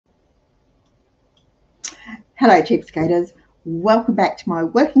Hello cheapskaters, welcome back to my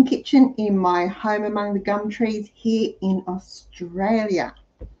working kitchen in my home among the gum trees here in Australia.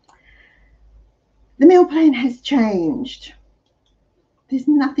 The meal plan has changed. There's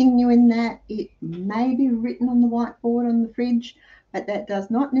nothing new in that. It may be written on the whiteboard on the fridge, but that does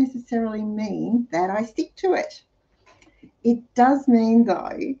not necessarily mean that I stick to it. It does mean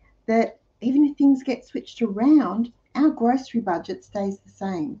though that even if things get switched around, our grocery budget stays the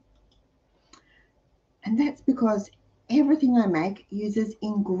same. And that's because everything I make uses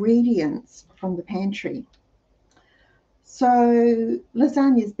ingredients from the pantry. So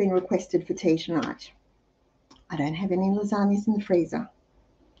lasagna has been requested for tea tonight. I don't have any lasagnas in the freezer.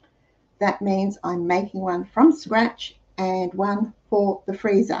 That means I'm making one from scratch and one for the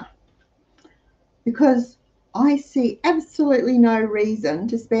freezer. Because I see absolutely no reason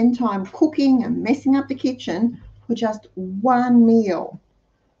to spend time cooking and messing up the kitchen for just one meal.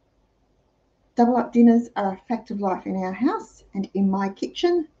 Double up dinners are a fact of life in our house, and in my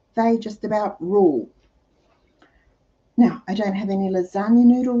kitchen, they just about rule. Now, I don't have any lasagna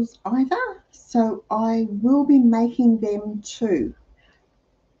noodles either, so I will be making them too.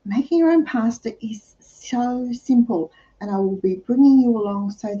 Making your own pasta is so simple, and I will be bringing you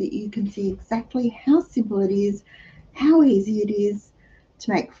along so that you can see exactly how simple it is, how easy it is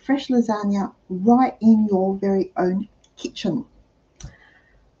to make fresh lasagna right in your very own kitchen.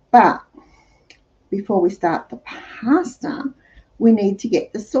 But before we start the pasta, we need to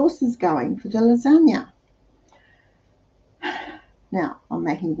get the sauces going for the lasagna. Now, I'm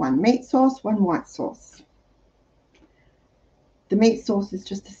making one meat sauce, one white sauce. The meat sauce is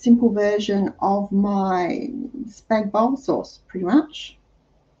just a simple version of my spag bowl sauce, pretty much.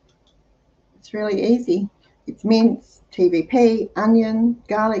 It's really easy. It's mince, TVP, onion,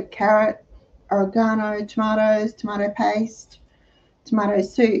 garlic, carrot, oregano, tomatoes, tomato paste, tomato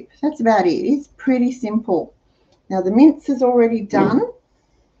soup. That's about it. It's pretty simple. Now the mince is already done.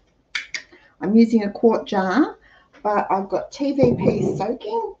 I'm using a quart jar, but I've got TVP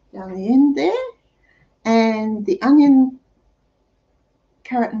soaking down the end there, and the onion,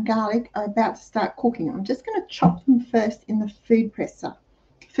 carrot and garlic are about to start cooking. I'm just going to chop them first in the food processor.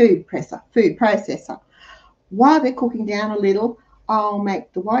 While they're cooking down a little, I'll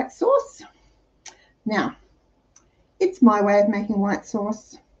make the white sauce. Now, it's my way of making white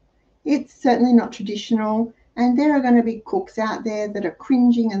sauce. It's certainly not traditional, and there are going to be cooks out there that are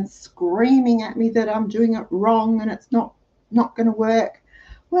cringing and screaming at me that I'm doing it wrong and it's not going to work.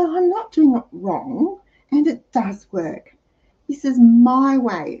 Well, I'm not doing it wrong, and it does work. This is my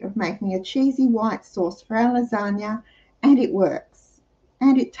way of making a cheesy white sauce for our lasagna, and it works,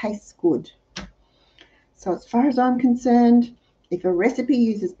 and it tastes good. So as far as I'm concerned, if a recipe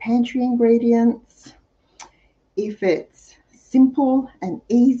uses pantry ingredients, if it's simple and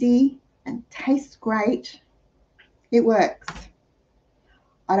easy and tastes great, it works.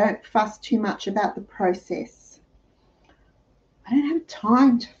 I don't fuss too much about the process. I don't have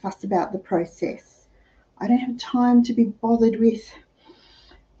time to fuss about the process. I don't have time to be bothered with,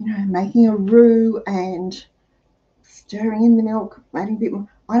 making a roux and stirring in the milk, adding a bit more.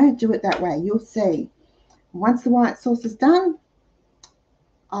 I don't do it that way. You'll see. Once the white sauce is done,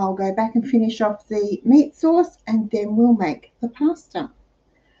 I'll go back and finish off the meat sauce, and then we'll make the pasta.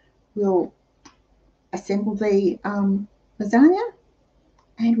 We'll assemble the lasagna,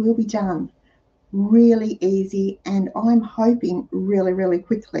 and we'll be done. Really easy, and I'm hoping really, really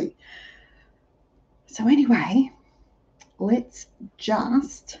quickly. So anyway, let's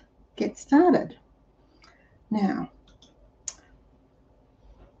just get started. Now,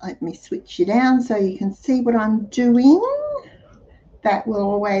 let me switch you down so you can see what I'm doing. That will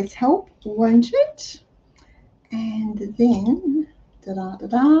always help, won't it? And then,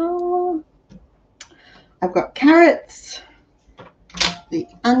 I've got carrots. The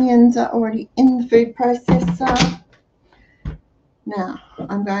onions are already in the food processor. Now,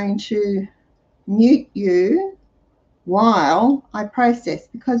 I'm going to mute you while I process,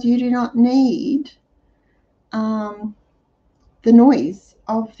 because you do not need the noise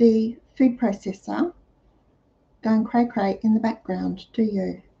of the food processor going cray-cray in the background, do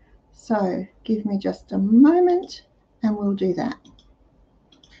you? So give me just a moment and we'll do that.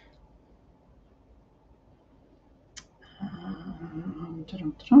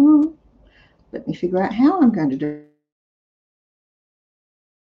 Let me figure out how I'm going to do it.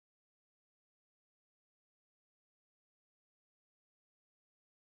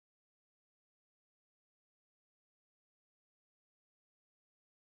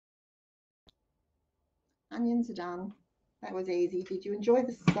 Onions are done. That was easy. Did you enjoy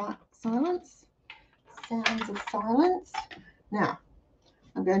the silence? Sounds of silence. Now,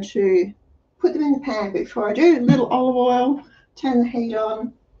 I'm going to put them in the pan. Before I do, a little olive oil, turn the heat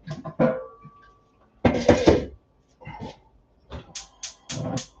on.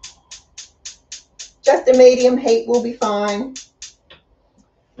 Just a medium heat will be fine.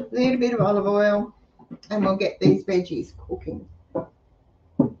 A little bit of olive oil, and we'll get these veggies cooking.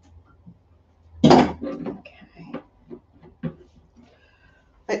 Okay.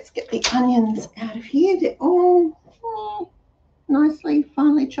 Let's get the onions out of here. They're all nicely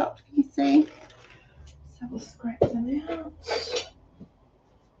finely chopped, can you see? So we'll scrape them out.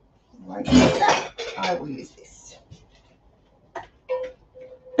 I won't use that. I will use this.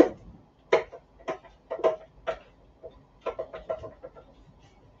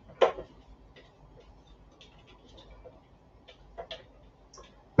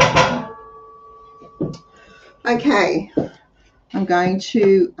 Okay, I'm going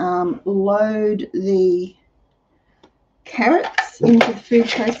to load the carrots into the food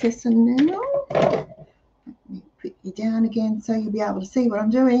processor now. Let me put you down again so you'll be able to see what I'm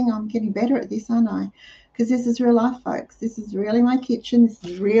doing. I'm getting better at this, aren't I? Because this is real life, folks. This is really my kitchen. This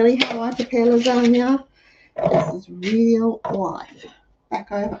is really how I prepare lasagna. This is real life.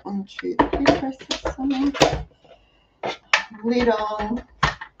 Back over onto the food processor. Lid on.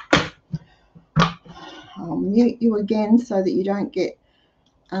 I'll mute you again so that you don't get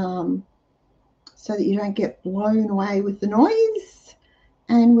blown away with the noise,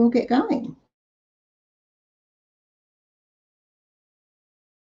 and we'll get going.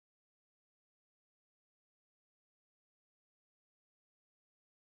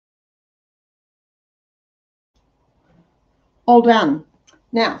 All done.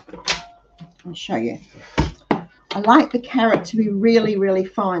 Now I'll show you. I like the carrot to be really, really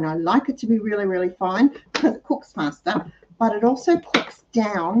fine. I like it to be really, really fine because it cooks faster, but it also cooks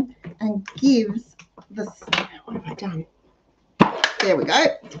down and gives the, what have I done? There we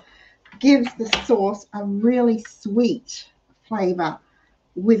go. Gives the sauce a really sweet flavor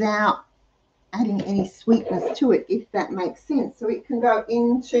without adding any sweetness to it, if that makes sense. So it can go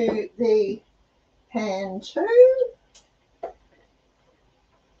into the pan too.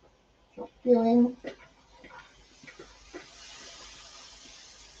 Drop you in.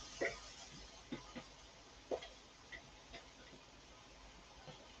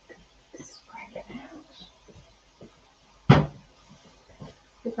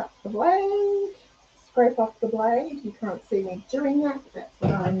 Pick up the blade, scrape off the blade. You can't see me doing that, but that's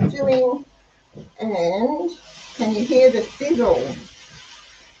what I'm doing. And can you hear the sizzle?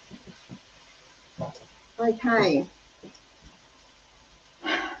 Okay.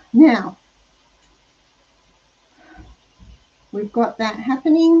 Now, we've got that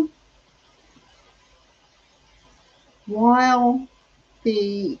happening while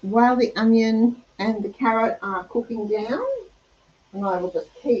the onion and the carrot are cooking down. And I will just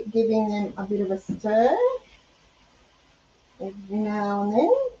keep giving them a bit of a stir every now and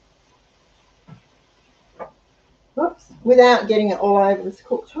then. Oops, without getting it all over this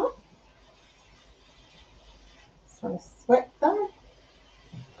cooktop. Just want to sweat them.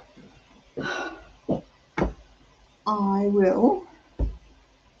 I will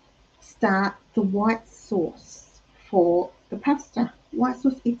start the white sauce for the pasta. White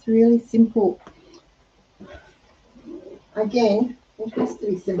sauce, it's really simple. Again, it has to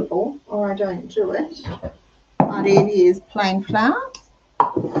be simple or I don't do it. But it is plain flour.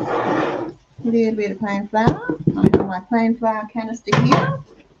 A little bit of plain flour. I have my plain flour canister here.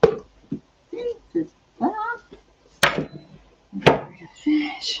 This is flour.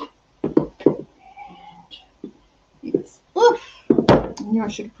 It's, oof, I knew I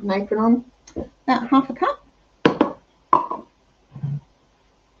should have put an apron on. About half a cup.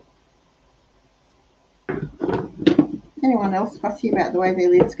 Anyone else fussy about the way their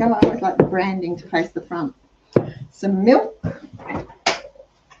lids go? I always like the branding to face the front. Some milk.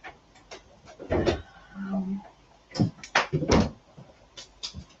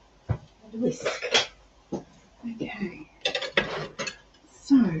 Whisk. Okay.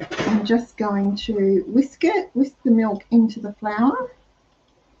 So I'm just going to whisk the milk into the flour.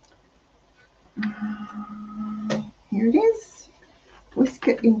 Here it is. Whisk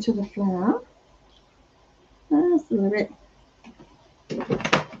it into the flour. Just a little bit.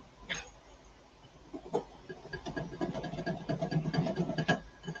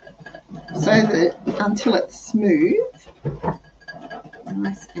 So that until it's smooth,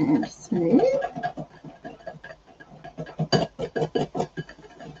 nice and smooth.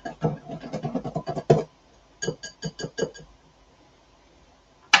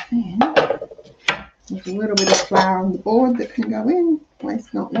 And there's a little bit of flour on the board that can go in.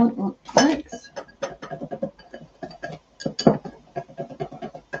 Waste not, want not, folks.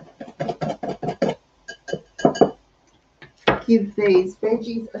 give these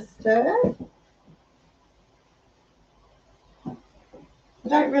veggies a stir. I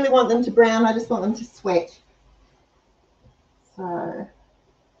don't really want them to brown, I just want them to sweat. So,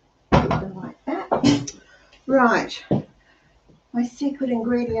 put them like that. Right, my secret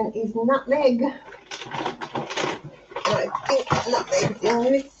ingredient is nutmeg. I think nutmeg's in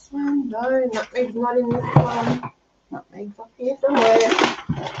this one. No, nutmeg's not in this one. Nutmeg's up here somewhere.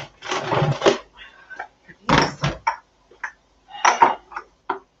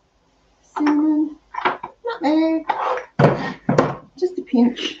 Cinnamon, nutmeg, just a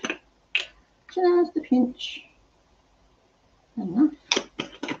pinch, just a pinch. Enough.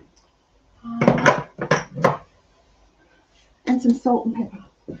 And some salt and pepper.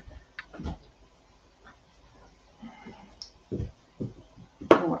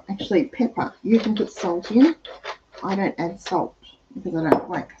 Or actually pepper. You can put salt in. I don't add salt because I don't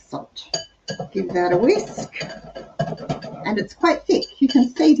like salt. Give that a whisk. And it's quite thick. You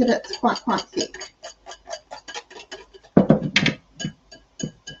can see that it's quite thick.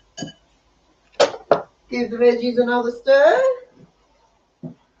 Give the veggies another stir.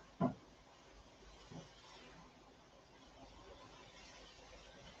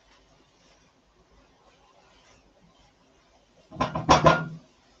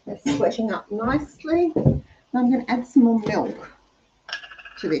 They're sweating up nicely. I'm going to add some more milk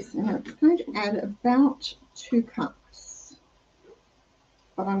to this. And I'm going to add about 2 cups.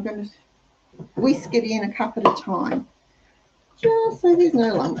 But I'm going to whisk it in a cup at a time. Just so there's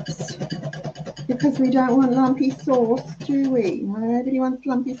no lumps. Because we don't want lumpy sauce, do we? Nobody wants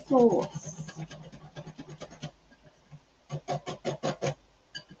lumpy sauce.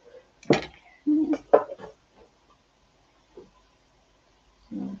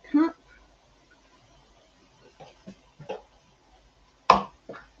 Another cup.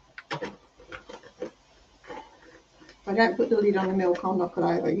 If I don't put the lid on the milk, I'll knock it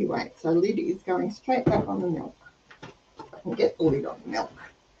over. You wait. So the lid is going straight back on the milk. And get the lid on the milk.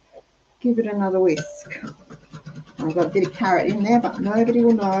 Give it another whisk. I've got a bit of carrot in there, but nobody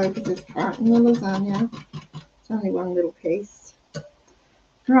will know because there's carrot in the lasagna. It's only one little piece.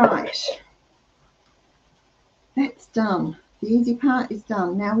 Right. That's done. The easy part is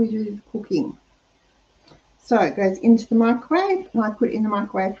done. Now we do the cooking. So it goes into the microwave, and I put it in the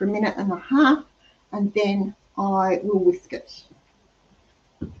microwave for 1.5 minutes, and then I will whisk it.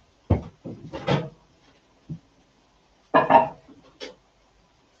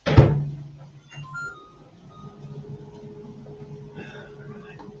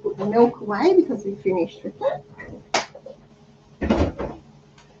 Put the milk away because we finished with it.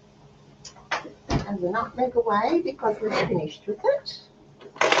 And the nutmeg away because we're finished with it.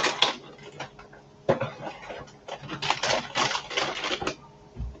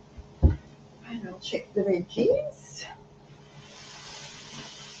 And I'll check the veggies.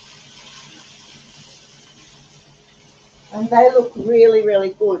 And they look really,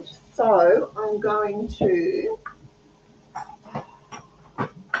 really good. So I'm going to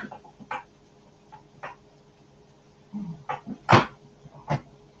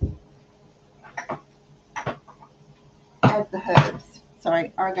add the herbs.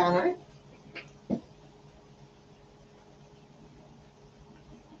 Sorry, oregano.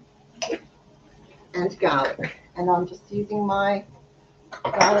 And garlic. And I'm just using my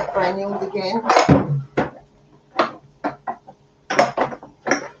garlic granules again.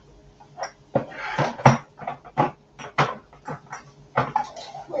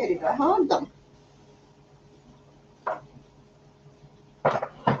 Where did I hide them?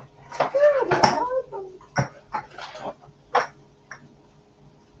 Where did I hide them?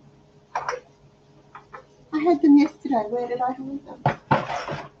 I had them yesterday. Where did I hide them?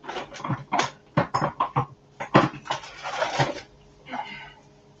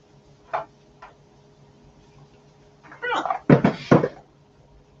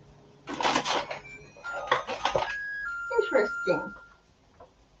 Interesting.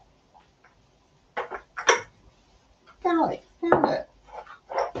 Garlic, found it.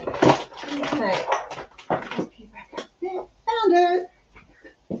 Okay, put you back up there. Found it.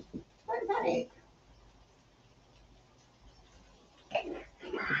 Don't panic.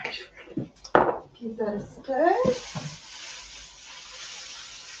 Right. Give that a stir.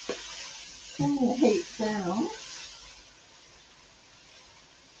 Turn the heat down.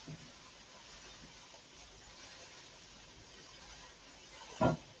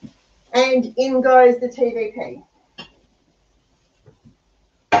 And in goes the TVP.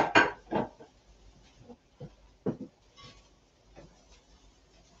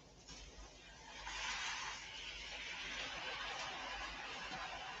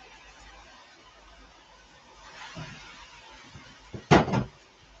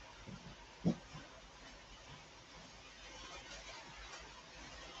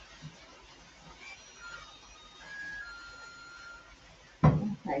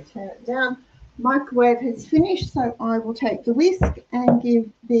 Okay, turn it down. Microwave has finished, so I will take the whisk and give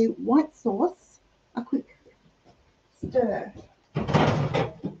the white sauce a quick stir.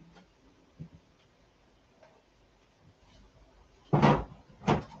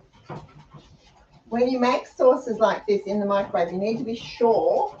 When you make sauces like this in the microwave, you need to be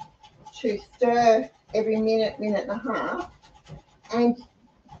sure to stir every minute, minute and a half, and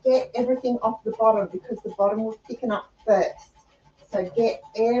get everything off the bottom because the bottom will thicken up first. So get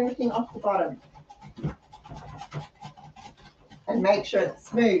everything off the bottom and make sure it's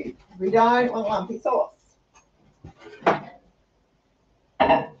smooth. We don't want lumpy sauce.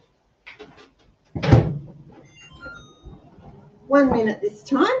 1 minute this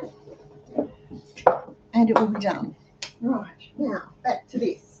time, and it will be done. Right, now back to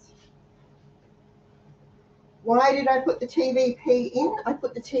this. Why did I put the TVP in? I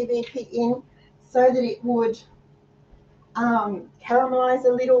put the TVP in so that it would caramelize a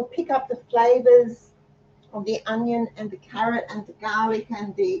little, pick up the flavors of the onion and the carrot and the garlic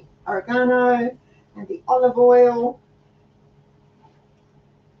and the oregano and the olive oil.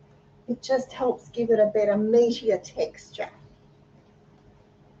 It just helps give it a better, meatier texture.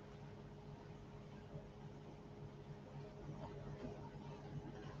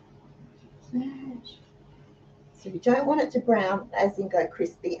 So we don't want it to brown, as in go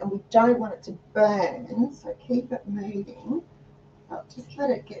crispy, and we don't want it to burn, so keep it moving. But just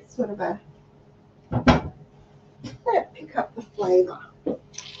let it get sort of let it pick up the flavour.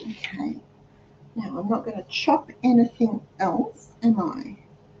 Okay. Now I'm not going to chop anything else, am I?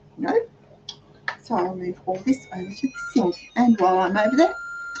 No. So I'll move all this over to the sink, and while I'm over there,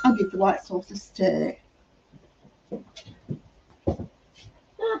 I'll give the white sauce a stir.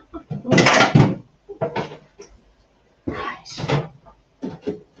 Right.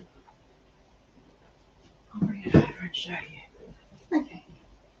 I'll bring it over and show you. Okay.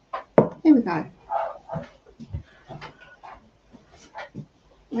 Here we go.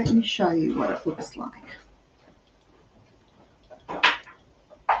 Let me show you what it looks like.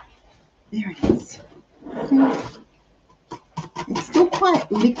 There it is. It's still quite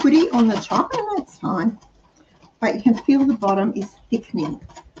liquidy on the top, and that's fine. But you can feel the bottom is thickening.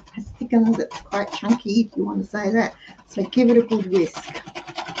 It's thickened, it's quite chunky, if you want to say that. So give it a good whisk.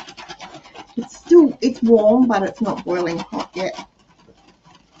 It's warm, but it's not boiling hot yet.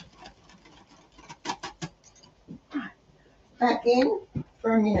 Back in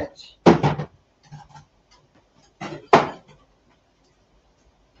for a minute.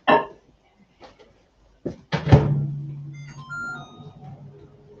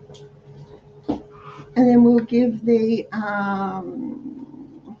 And then we'll give the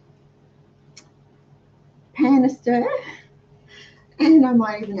pan a stir, and I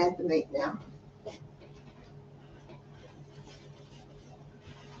might even add the meat now.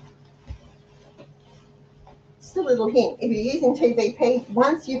 Just a little hint, if you're using TVP,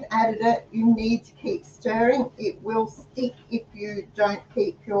 once you've added it, you need to keep stirring. It will stick if you don't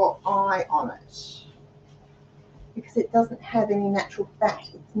keep your eye on it, because it doesn't have any natural fat.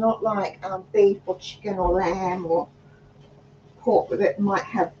 It's not like beef or chicken or lamb or pork that might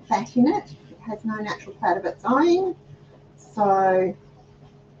have fat in it. It has no natural fat of its own, so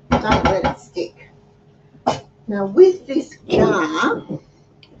don't let it stick. Now with this jar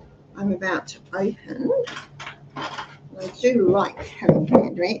I'm about to open, I do like having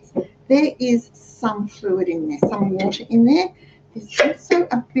canned meats, there is some fluid in there, some water in there. There's also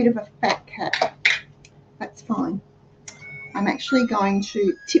a bit of a fat cap. That's fine. I'm actually going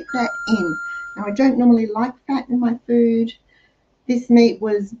to tip that in. Now I don't normally like fat in my food. This meat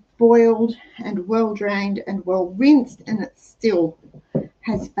was boiled and well drained and well rinsed, and it still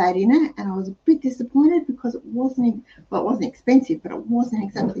has fat in it, and I was a bit disappointed because it wasn't expensive, but it wasn't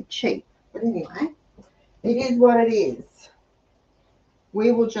exactly cheap. But anyway, it is what it is.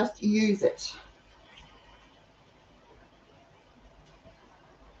 We will just use it.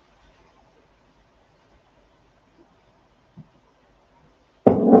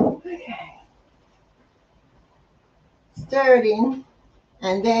 Okay. Stir it in,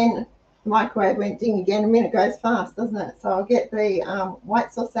 and then the microwave went ding again. A minute goes fast, doesn't it? So I'll get the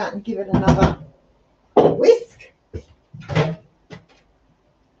white sauce out and give it another whisk.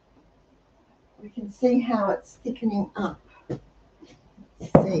 We can see how it's thickening up.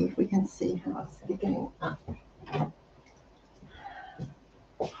 Let's see if we can see how it's thickening up.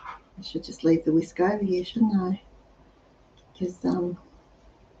 I should just leave the whisk over here, shouldn't I? Because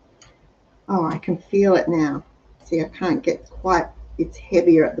oh, I can feel it now. See, I can't get quite, it's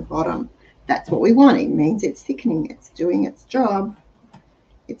heavier at the bottom. That's what we want. It means it's thickening, it's doing its job.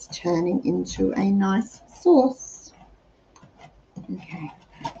 It's turning into a nice sauce. Okay,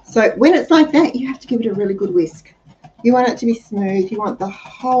 so when it's like that, you have to give it a really good whisk. You want it to be smooth. You want the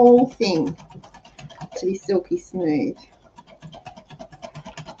whole thing to be silky smooth.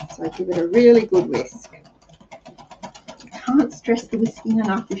 So give it a really good whisk. Can't stress the whisking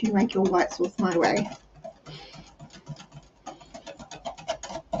enough if you make your white sauce my way.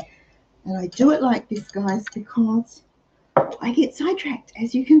 And I do it like this, guys, because I get sidetracked.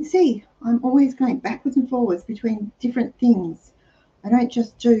 As you can see, I'm always going backwards and forwards between different things. I don't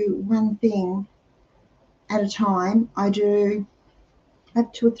just do one thing at a time. I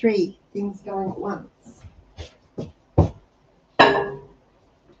have 2 or 3 things going at once. So,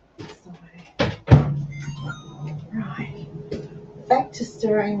 right, back to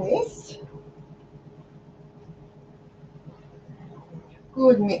stirring this.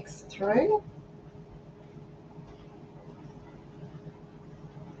 Good mix through.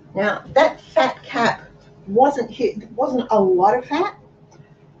 Now that fat cap wasn't a lot of fat.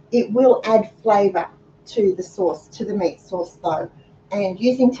 It will add flavour to the sauce, to the meat sauce though. And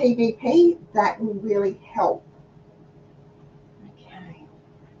using TVP, that will really help. Okay.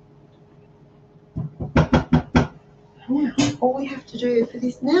 Now, all we have to do for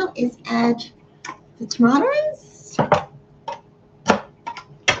this now is add the tomatoes.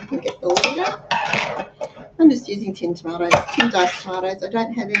 Get the lid. I'm just using tin tomatoes, tin diced tomatoes. I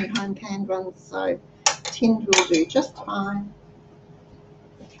don't have any home canned ones, so tinned will do just fine.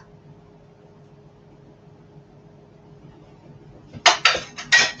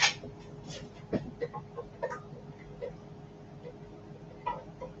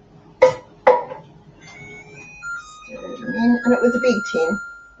 And it was a big tin.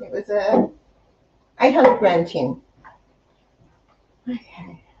 It was a 800-gram tin.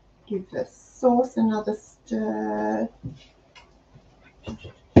 Okay, give the sauce another stir.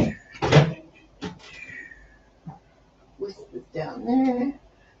 Whiskers down there.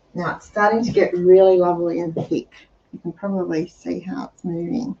 Now it's starting to get really lovely and thick. You can probably see how it's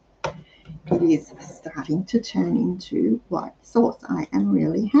moving. It is starting to turn into white sauce. I am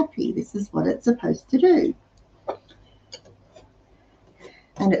really happy. This is what it's supposed to do.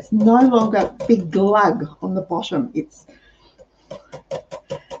 And it's no longer big glug on the bottom. It's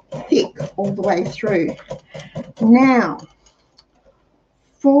thick all the way through. Now,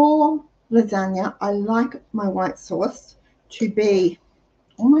 for lasagna, I like my white sauce to be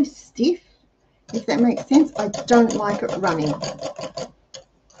almost stiff, if that makes sense. I don't like it running. I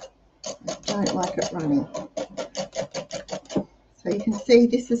don't like it running. So you can see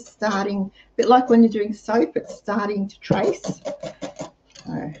this is starting, a bit like when you're doing soap, it's starting to trace.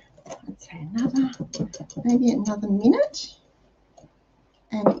 So let's say maybe another minute,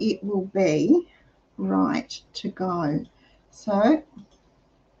 and it will be right to go. So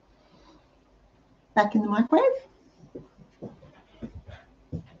back in the microwave.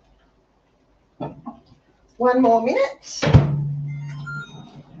 1 more minute,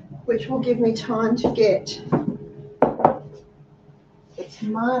 which will give me time to get the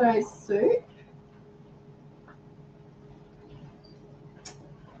tomato soup.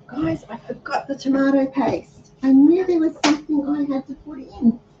 Guys, I forgot the tomato paste. I knew there was something I had to put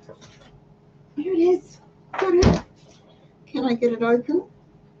in. Here it is. Got it. Can I get it open?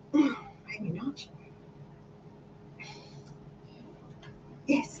 Maybe not.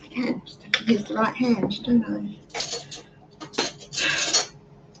 Yes, I can. Just have to use the right hand, don't I?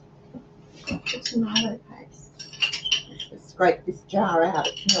 The tomato paste. Let's just scrape this jar out.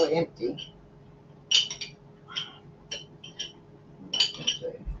 It's nearly empty.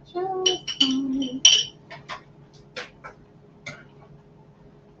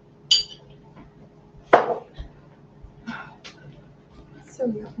 So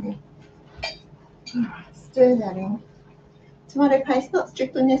yummy. Alright, stir that in. Tomato paste, not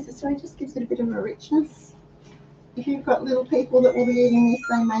strictly necessary, just gives it a bit of a richness. If you've got little people that will be eating this,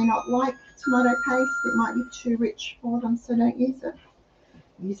 they may not like tomato paste. It might be too rich for them, so don't use it.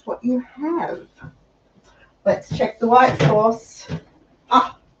 Use what you have. Let's check the white sauce.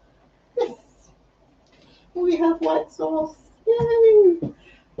 Ah, yes. We have white sauce. Yay! I'm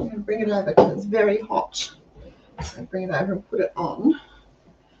going to bring it over because it's very hot. I'm going to bring it over and put it on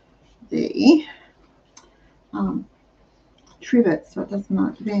the trivet so it doesn't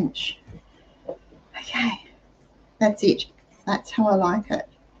mark the bench. Okay, that's it. That's how I like it.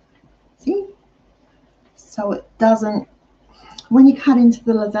 See? So it doesn't, when you cut into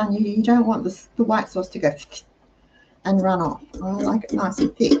the lasagna, you don't want the white sauce to go and run off. I like it nice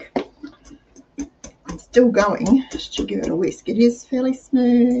and thick. I'm still going just to give it a whisk. It is fairly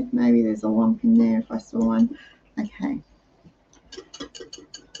smooth. Maybe there's a lump in there if I saw one. Okay.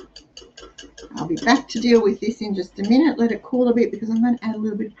 I'll be back to deal with this in just a minute. Let it cool a bit because I'm going to add a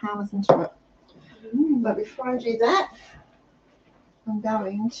little bit of parmesan to it. But before I do that, I'm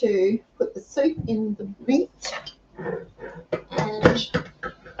going to put the soup in the meat and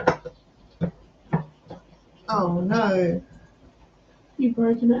oh no. You've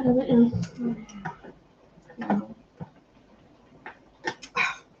broken it, haven't you?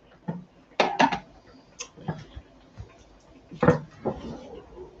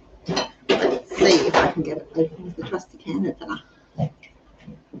 Let's see if I can get it open with the trusty can opener.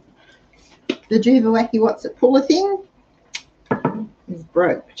 The Juvawacky What's It Puller thing is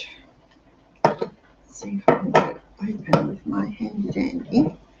broke. Let's see if I can get it open with my handy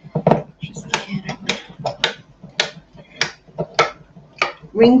dandy trusty can opener.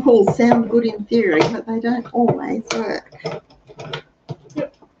 Ring pulls sound good in theory, but they don't always work.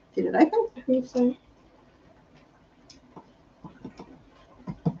 Yep. Did it open? I think so.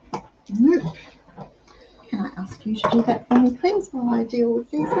 Nope. Can I ask you to do that for me, please, while I deal with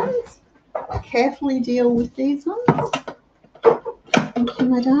these ones? Carefully deal with these ones. Thank you,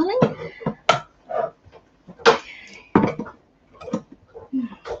 my darling.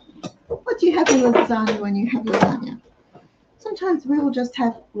 What do you have in lasagna when you have lasagna? Sometimes we will just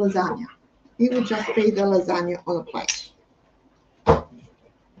have lasagna. It will just be the lasagna on a plate.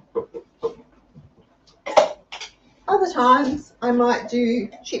 Other times I might do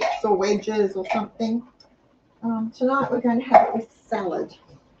chips or wedges or something. Tonight we're going to have it with salad.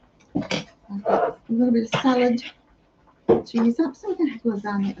 I've got a little bit of salad to use up, so we're going to have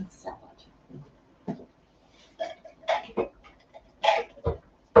lasagna and salad.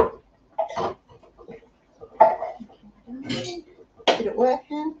 Did it work,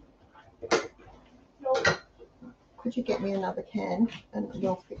 Anne? Nope. Could you get me another can and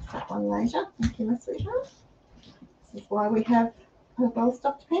we'll fix that one later? Thank you, my sweetheart. This is why we have a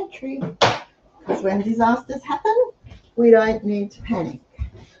well-stocked pantry. Because when disasters happen, we don't need to panic.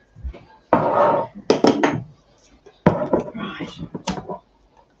 Right.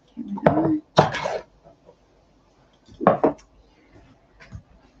 Here we go.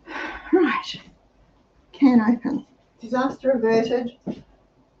 Right. Can open. Disaster averted.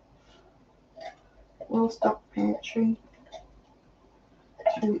 Well-stocked pantry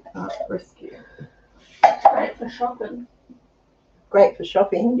to the rescue. Great for shopping. Great for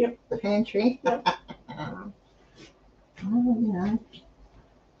shopping. Yep. The pantry. Yep. Oh, you know.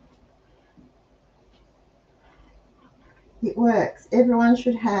 It works. Everyone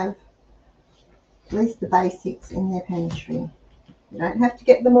should have at least the basics in their pantry. You don't have to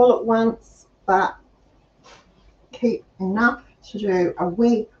get them all at once, but keep enough to do a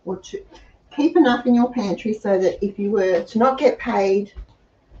week or two. Keep enough in your pantry so that if you were to not get paid,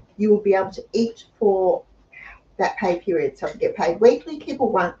 you will be able to eat for that pay period. So if you get paid weekly, keep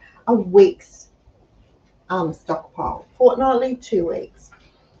a week's stockpile. Fortnightly, 2 weeks.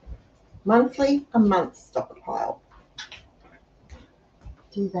 Monthly, a month's stockpile.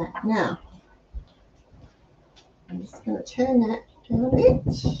 Do that. Now, I'm just going to turn that down a bit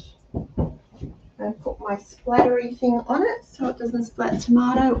and put my splattery thing on it so it doesn't splat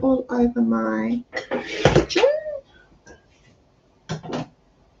tomato all over my kitchen.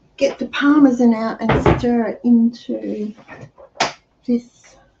 Get the parmesan out and stir it into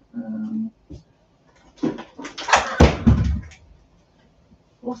this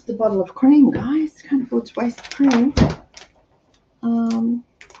lost a bottle of cream, guys. Can't afford to waste cream.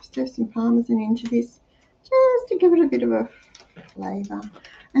 Stir some parmesan into this just to give it a bit of a flavour,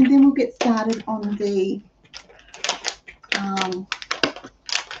 and then we'll get started on the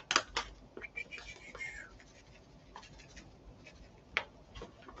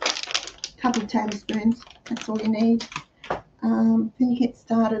couple of tablespoons. That's all you need. Then you get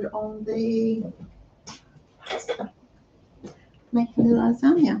started on the pasta, making the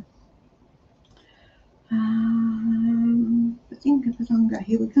lasagna.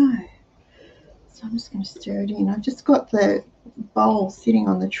 Here we go. So I'm just going to stir it in. I've just got the bowl sitting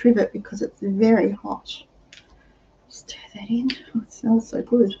on the trivet because it's very hot. Stir that in. Oh, it smells so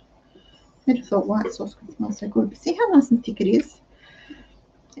good. Who'd have thought white sauce could smell so good? But see how nice and thick it is?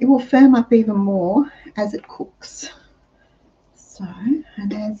 It will firm up even more as it cooks. So,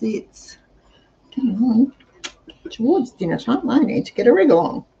 and as it's getting on towards dinner time, I need to get a wriggle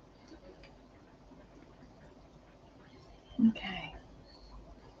on. Okay.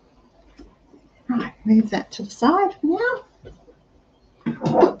 Right, move that to the side for now.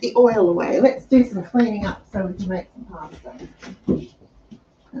 Put the oil away. Let's do some cleaning up so we can make some pasta.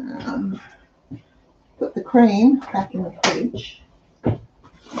 Put the cream back in the fridge.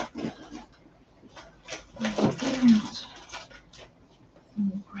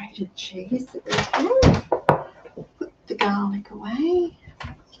 Some gravy. grated cheese. There we go. Put the garlic away.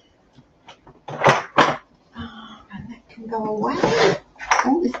 Oh, and that can go away.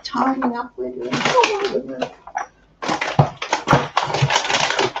 All this tidying up we're doing. Oh, my goodness.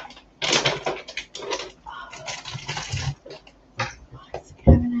 Nice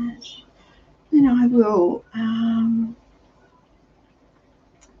cabinet. Then I will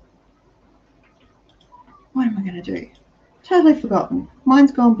what am I going to do? Totally forgotten.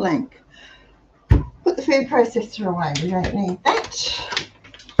 Mine's gone blank. Put the food processor away. We don't need that.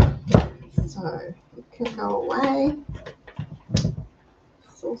 So it can go away.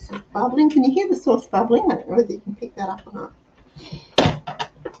 Sauce is bubbling. Can you hear the sauce bubbling? I don't know whether you can pick that up or not.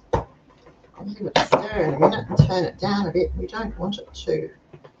 I'll give it a stir in a minute and turn it down a bit. We don't want it to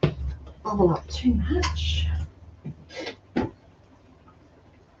bubble up too much.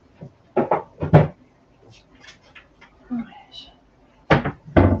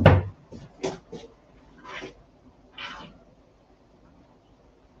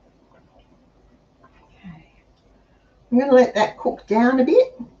 I'm going to let that cook down a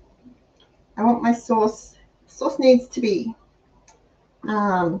bit. I want my sauce needs to be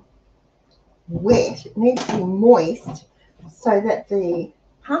wet. It needs to be moist so that the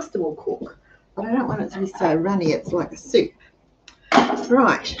pasta will cook. But I don't want it to be so runny it's like a soup.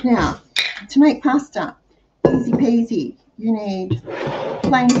 Right, now to make pasta, easy peasy, you need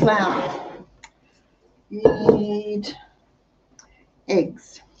plain flour. You need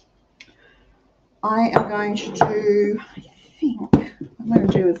eggs. I am going to do, I'm going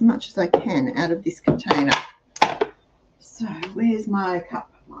to do as much as I can out of this container. So where's my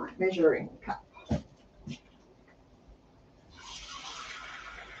cup, my measuring cup?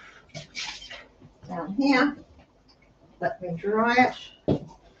 Down here. Let me dry it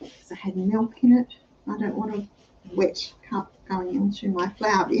because I had milk in it. I don't want a wet cup going into my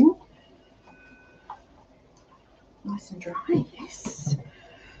flour bin. Nice and dry, yes.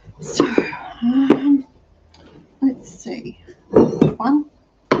 So, let's see. 1,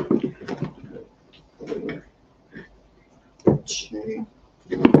 2,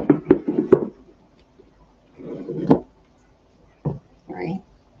 3,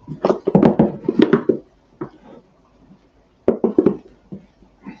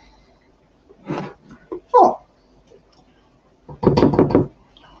 4.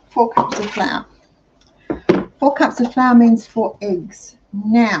 4 cups of flour. 4 cups of flour means 4 eggs.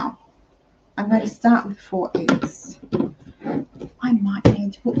 Now, I'm going to start with 4 eggs. I might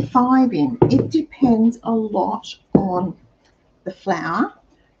need to put 5 in. It depends a lot on the flour,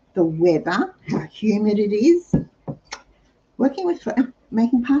 the weather, how humid it is. Working with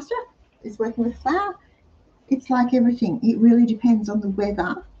making pasta is working with flour. It's like everything. It really depends on the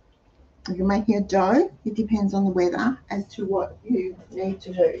weather. If you're making a dough, it depends on the weather as to what you need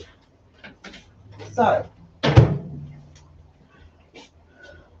to do. So,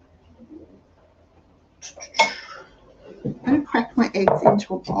 I'm going to crack my eggs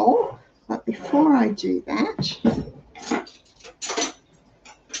into a bowl, but before I do that, I'm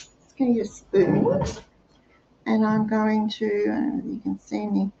going to use a spoon, and I'm going to, I don't know if you can see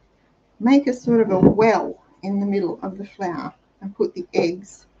me, make a sort of a well in the middle of the flour and put the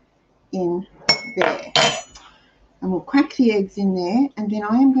eggs in there. And we'll crack the eggs in there, and then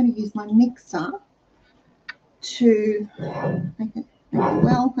I am going to use my mixer to make it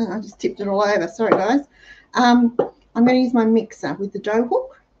well. I just tipped it all over. Sorry, guys. I'm going to use my mixer with the dough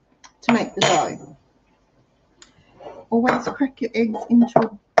hook to make the dough. Always crack your eggs into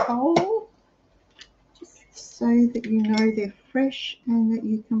a bowl just so that you know they're fresh and that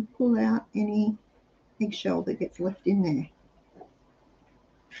you can pull out any eggshell that gets left in there.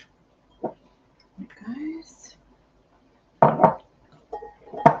 There it goes.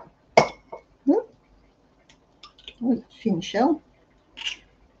 Oh, thin shell.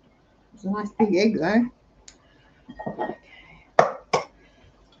 It's a nice big egg though.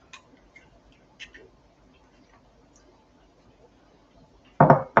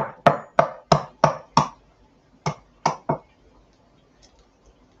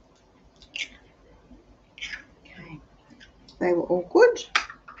 Okay. They were all good.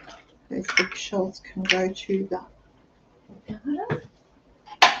 Those big shells can go to the powder.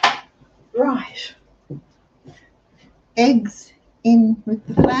 Right. Eggs in with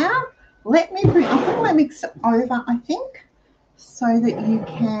the flour. Let me bring, I'll put my mixer over, I think, so that you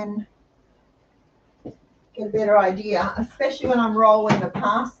can get a better idea, especially when I'm rolling the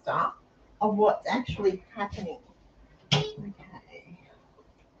pasta, of what's actually happening. Okay.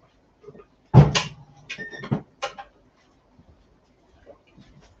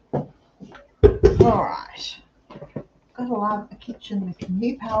 All right. Got love a kitchen with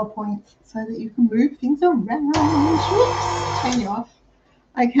new PowerPoints so that you can move things around. Whoops, turn you off.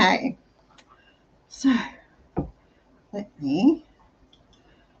 Okay, so let me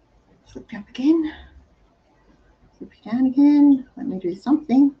flip up again, flip you down again. Let me do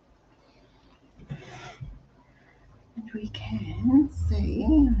something. And we can see, I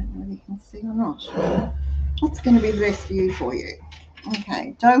don't know whether you can see or not. What's going to be the best view for you?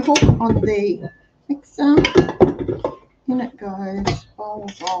 Okay, dough hook on the mixer. In it goes, roll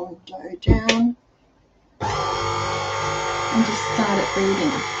dough down. And just start it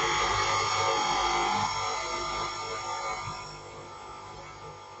beating.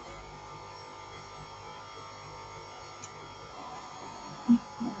 If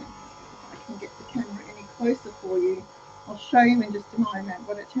I can get the camera any closer for you, I'll show you in just a moment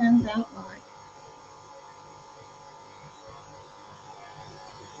what it turns out like.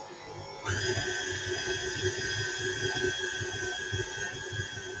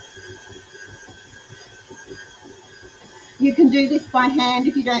 You can do this by hand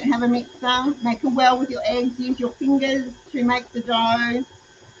if you don't have a mixer. Make a well with your eggs. Use your fingers to make the dough.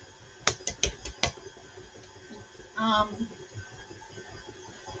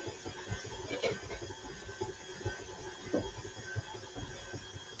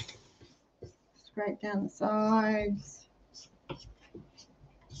 Scrape down the sides.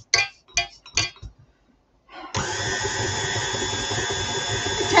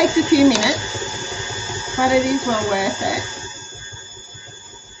 It takes a few minutes, but it is well worth it.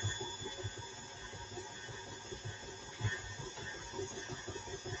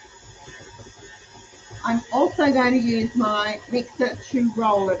 I'm also going to use my mixer to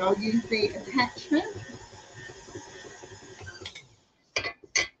roll it. I'll use the attachment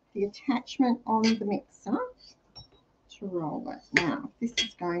on the mixer to roll it. Now, this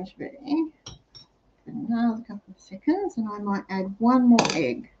is going to be another couple of seconds, and I might add one more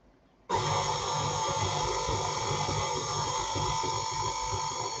egg.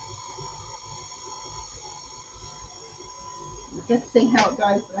 Just see how it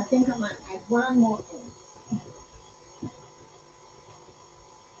goes, but I think I might add one more egg.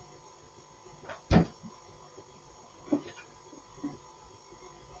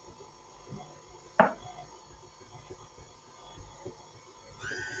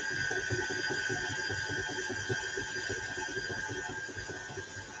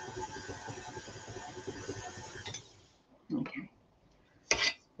 Okay.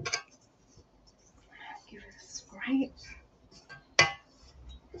 Give it a scrape.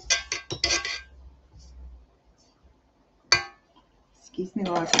 Excuse me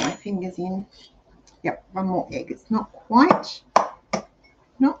while I put my fingers in. Yep, one more egg. It's not quite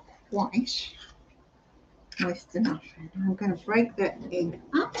moist enough. And I'm going to break that egg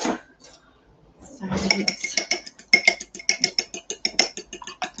up so that it's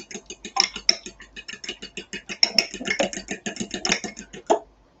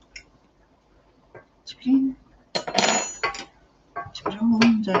chip it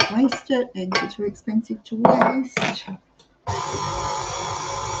on, don't waste it. Eggs are too expensive to waste.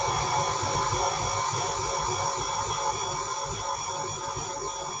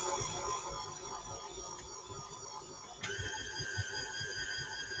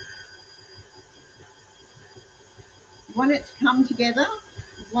 You want it to come together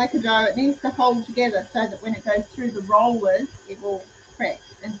like a dough. It needs to hold together so that when it goes through the rollers, it will press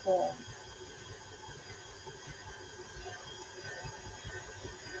and form.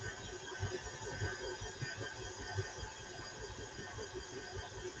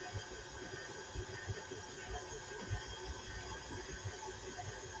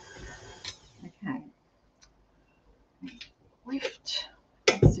 Okay. Lift.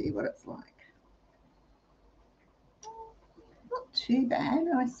 Let's see what it's like. Not too bad.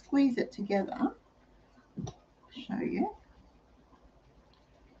 I squeeze it together. I'll show you.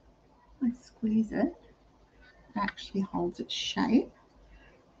 I squeeze it. It actually holds its shape.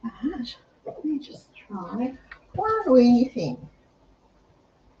 But let me just try one wee thing.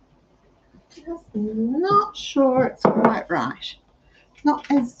 Just not sure it's quite right. Not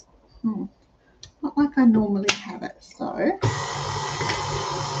as not like I normally have it. So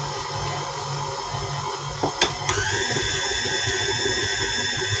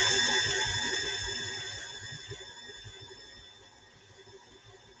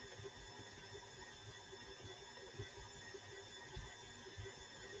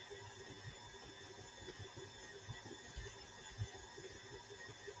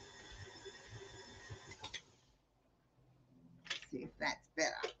see if that's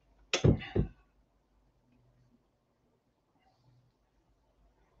better.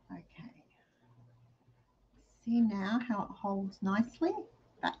 Okay. See now how it holds nicely.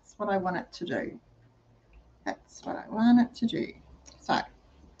 That's what I want it to do. That's what I want it to do. So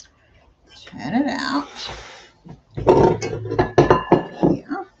turn it out here.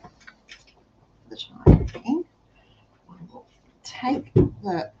 The time being, I will take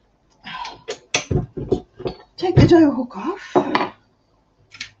the dough hook off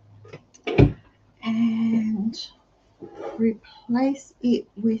and replace it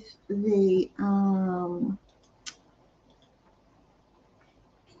with the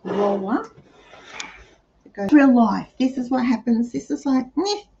roller. It goes real life. This is what happens. This is like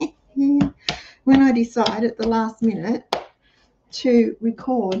when I decide at the last minute to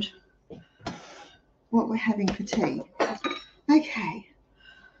record what we're having for tea. Okay,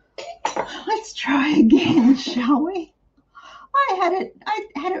 let's try again, shall we? I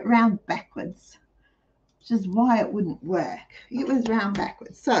had it round backwards, which is why it wouldn't work. It was round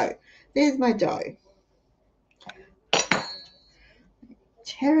backwards. So there's my dough.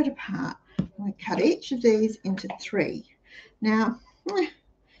 Tear it apart. We cut each of these into 3. Now,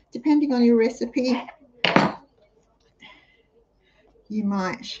 depending on your recipe, you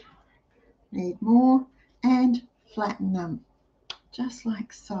might need more, and flatten them just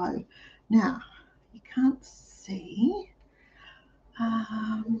like so. Now, you can't see, but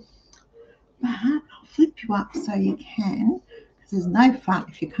I'll flip you up so you can, because there's no fun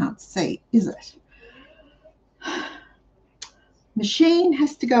if you can't see, is it? Machine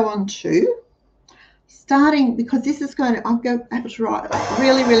has to go on 2, starting, because this is going to, I'm going to have to write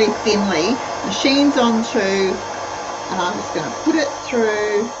really, really thinly. Machine's on 2, and I'm just going to put it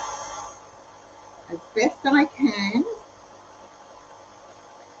through as best I can.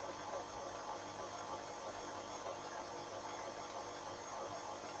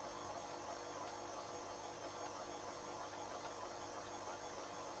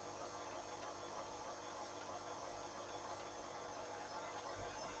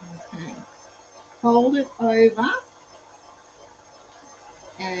 Okay. Fold it over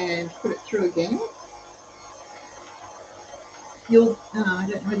and put it through again. I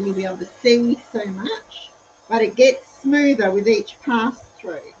don't know whether you'll be able to see so much, but it gets smoother with each pass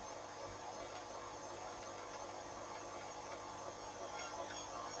through.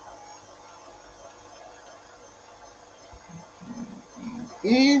 And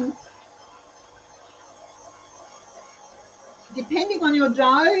again. Depending on your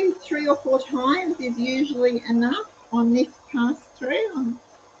dough, 3 or 4 times is usually enough on this pass through.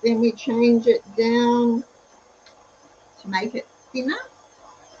 Then we change it down to make it thinner.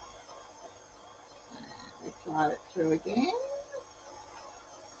 We slide it through again.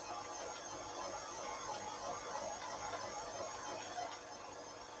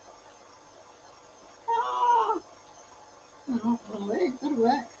 Oh, that'll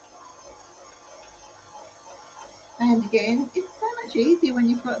work. And again, it's so much easier when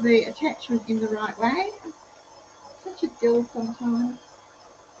you've got the attachment in the right way. Such a dill sometimes.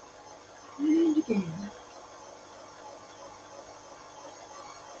 And again.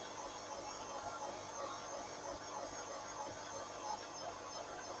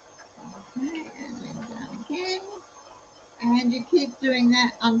 Okay, and then down again. And you keep doing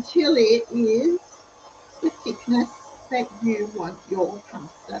that until it is the thickness that you want your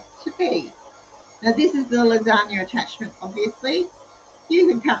pasta to be. Now this is the lasagna attachment, obviously. You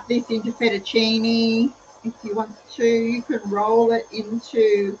can cut this into fettuccine if you want to. You can roll it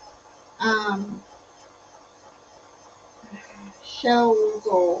into shells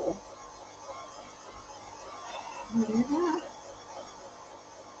or whatever.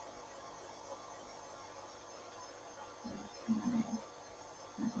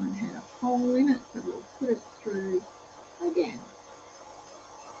 That one had a hole in it, so we'll put it through again.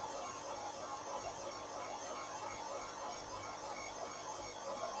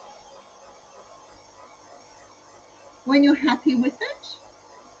 When you're happy with it,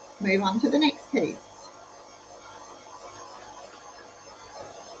 move on to the next piece.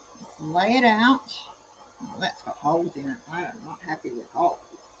 Just lay it out. Oh, that's got holes in it. I am not happy with holes.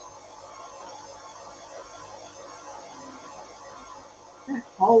 There's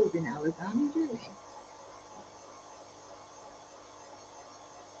holes in our lasagna, do we?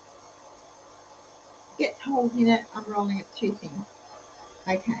 Gets holes in it, I'm rolling it too thin.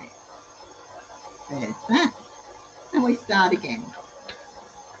 Okay, there's that. And we start again.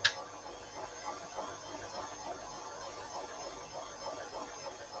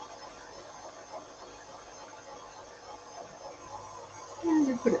 And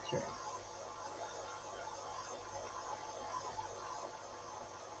we put it through.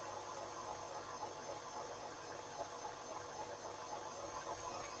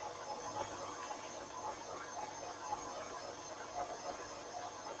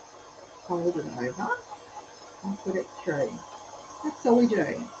 fold it over and put it through. That's all we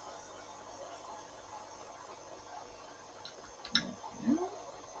do.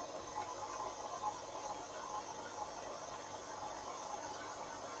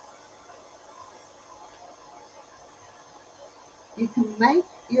 You can make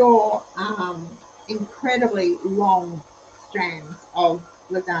your incredibly long strands of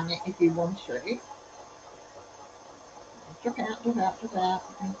lasagna if you want to. Drop out, drop out, drop out.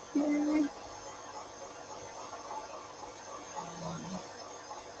 Thank you.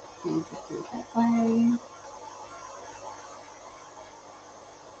 Use it through that way.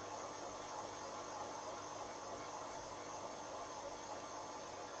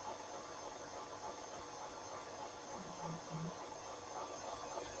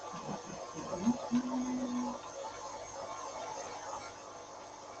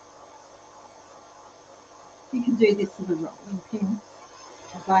 You can do this with a rolling pin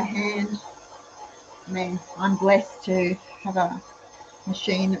by hand. I mean, I'm blessed to have a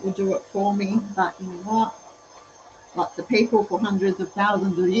machine that will do it for me, but you know what? Lots of people for hundreds of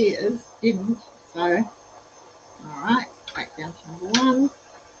thousands of years didn't. So, all right, back down to number one.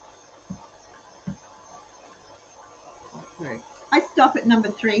 So I stop at number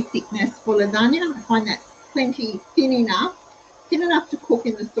 3 thickness for lasagna. I find that's plenty thin enough to cook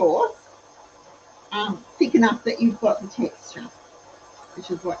in the sauce, thick enough that you've got the texture, which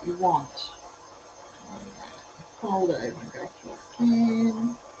is what you want. Fold over and go through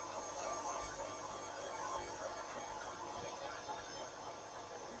again.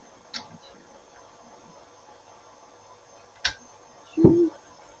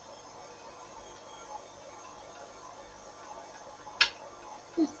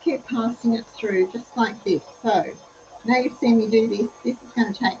 Just keep passing it through just like this. So now you've seen me do this. This is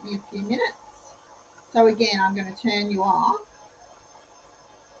going to take me a few minutes. So again, I'm going to turn you off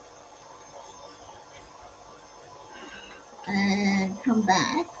and come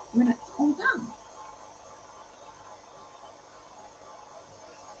back when it's all done.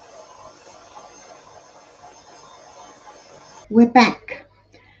 We're back,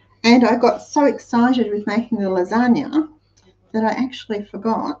 and I got so excited with making the lasagna that I actually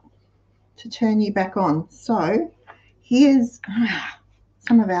forgot to turn you back on. So here's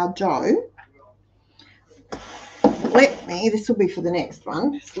some of our dough. This will be for the next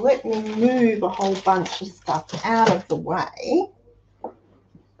one, so let me move a whole bunch of stuff out of the way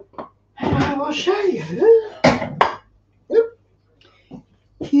and I will show you.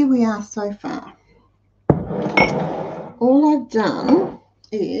 Here we are so far. All I've done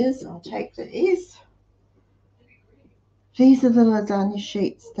is, I'll take these. These are the lasagna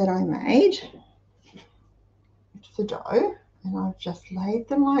sheets that I made with the dough, and I've just laid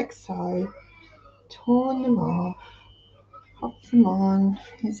them like so, torn them off, popped them on.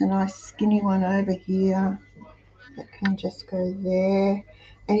 Here's a nice skinny one over here that can just go there.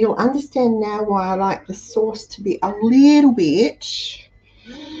 And you'll understand now why I like the sauce to be a little bit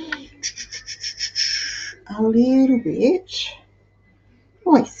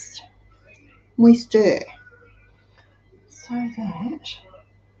moister, so that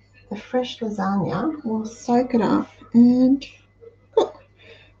the fresh lasagna will soak it up and cook.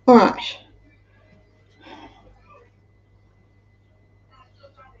 All right.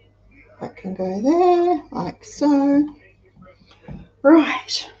 That can go there, like so.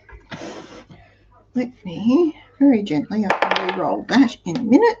 Right. Let me very gently, I can re-roll that in a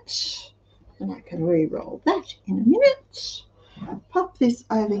minute. And I can re-roll that in a minute. Pop this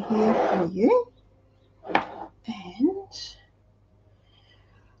over here for you. And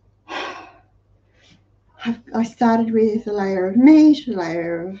I started with a layer of meat, a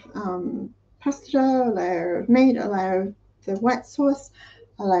layer of pasta dough, a layer of meat, a layer of the white sauce,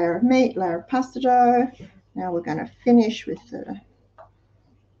 a layer of meat, a layer of pasta dough. Now we're going to finish with the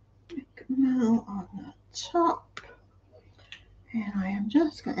bechamel on the top. And I am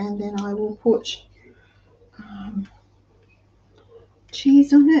just going, and then I will put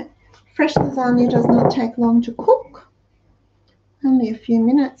cheese on it. Fresh lasagna does not take long to cook, only a few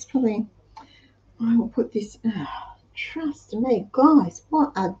minutes probably. I will put this, trust me guys,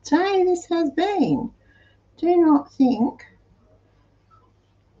 what a day this has been. Do not think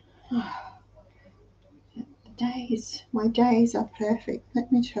my days are perfect.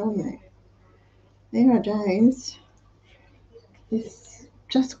 Let me tell you, there are days, it's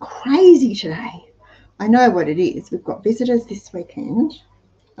just crazy today. I know what it is. We've got visitors this weekend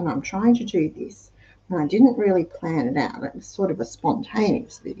and I'm trying to do this, and I didn't really plan it out. It was sort of a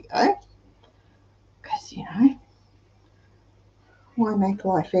spontaneous video because, you know, why make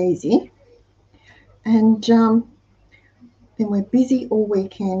life easy? And then we're busy all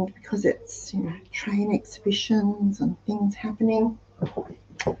weekend because it's, you know, train exhibitions and things happening.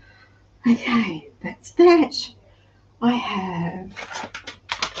 Okay, that's that. I have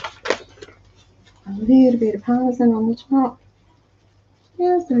a little bit of parmesan on the top,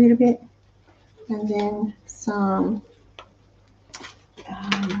 just a little bit, and then some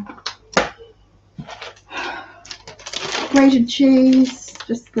grated cheese,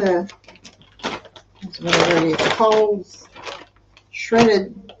 just whatever it is, Coles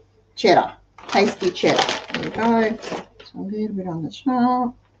shredded cheddar, tasty cheddar. There we go. So a little bit on the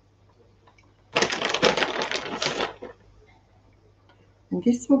top. And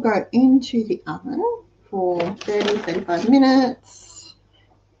this will go into the oven for 30-35 minutes.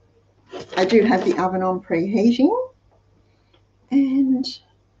 I do have the oven on preheating. And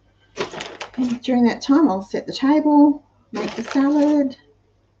during that time, I'll set the table, make the salad,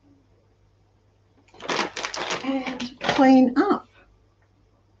 and clean up.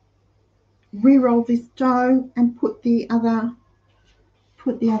 Re-roll this dough and put the other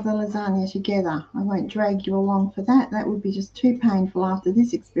lasagna together. I won't drag you along for that. That would be just too painful after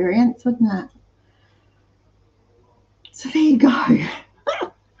this experience, wouldn't it? So there you go.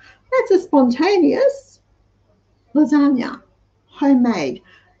 That's a spontaneous lasagna, homemade.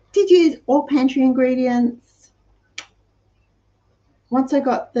 Did use all pantry ingredients. Once I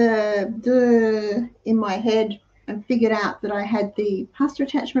got the in my head and figured out that I had the pasta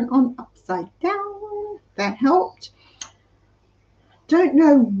attachment on upside down, that helped. Don't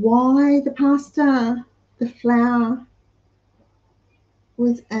know why the flour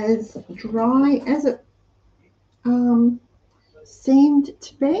was as dry as it seemed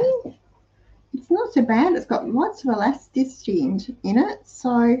to be. It's not so bad. It's got lots of elasticity in it.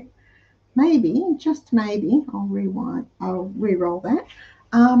 So maybe, just maybe, I'll re-roll that.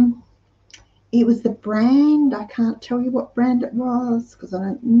 It was the brand. I can't tell you what brand it was because I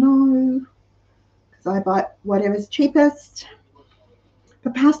don't know. Because I buy whatever's cheapest.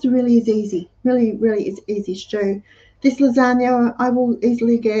 But pasta really is easy. Really, really is easy to do. This lasagna, I will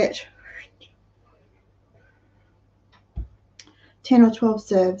easily get 10 or 12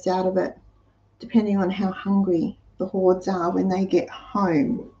 serves out of it, depending on how hungry the hordes are when they get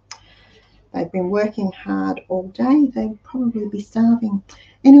home. They've been working hard all day. They'll probably be starving.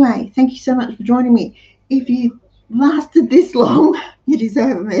 Anyway, thank you so much for joining me. If you lasted this long, you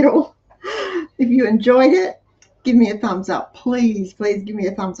deserve a medal. If you enjoyed it, give me a thumbs up. Please, please give me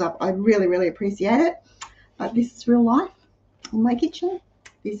a thumbs up. I really, really appreciate it. But this is real life in my kitchen.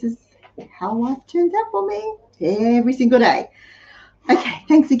 This is how life turns out for me every single day. Okay,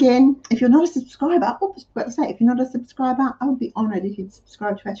 thanks again. If you're not a subscriber, if you're not a subscriber, I would be honoured if you'd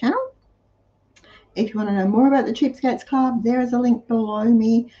subscribe to our channel. If you want to know more about the Cheapskates Club, there is a link below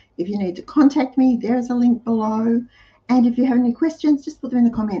me. If you need to contact me, there is a link below. And if you have any questions, just put them in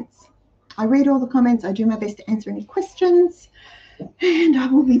the comments. I read all the comments. I do my best to answer any questions. And I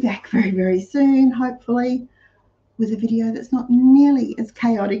will be back very, very soon, hopefully, with a video that's not nearly as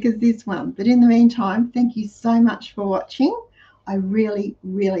chaotic as this one. But in the meantime, thank you so much for watching. I really,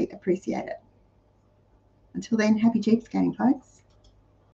 really appreciate it. Until then, happy cheapskating, folks.